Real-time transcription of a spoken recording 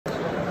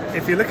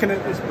if you're looking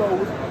at this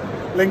bold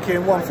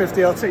Lincoln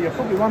 150 LT, you're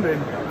probably wondering,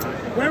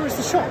 where is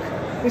the shock?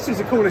 This is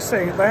the coolest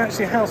thing. They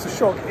actually house the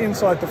shock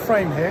inside the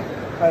frame here.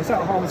 It's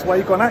out of harm's way.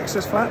 You've got an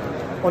access flap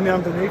on the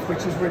underneath,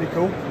 which is really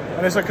cool.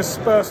 And there's like a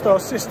spur style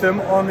system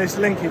on this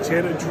linkage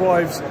here that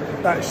drives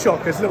that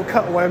shock. There's a little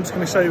cutaway I'm just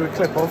going to show you a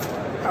clip of.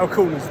 How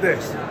cool is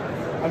this?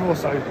 And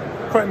also,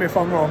 correct me if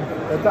I'm wrong,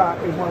 but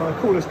that is one of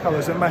the coolest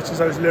colours that matches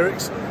those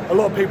lyrics. A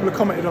lot of people have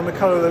commented on the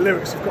colour of the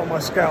lyrics I've got on my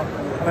Scout,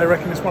 and they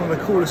reckon it's one of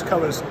the coolest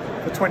colours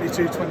for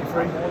 22,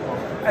 23.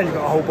 And you've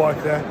got a whole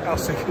bike there. How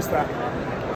sick is that?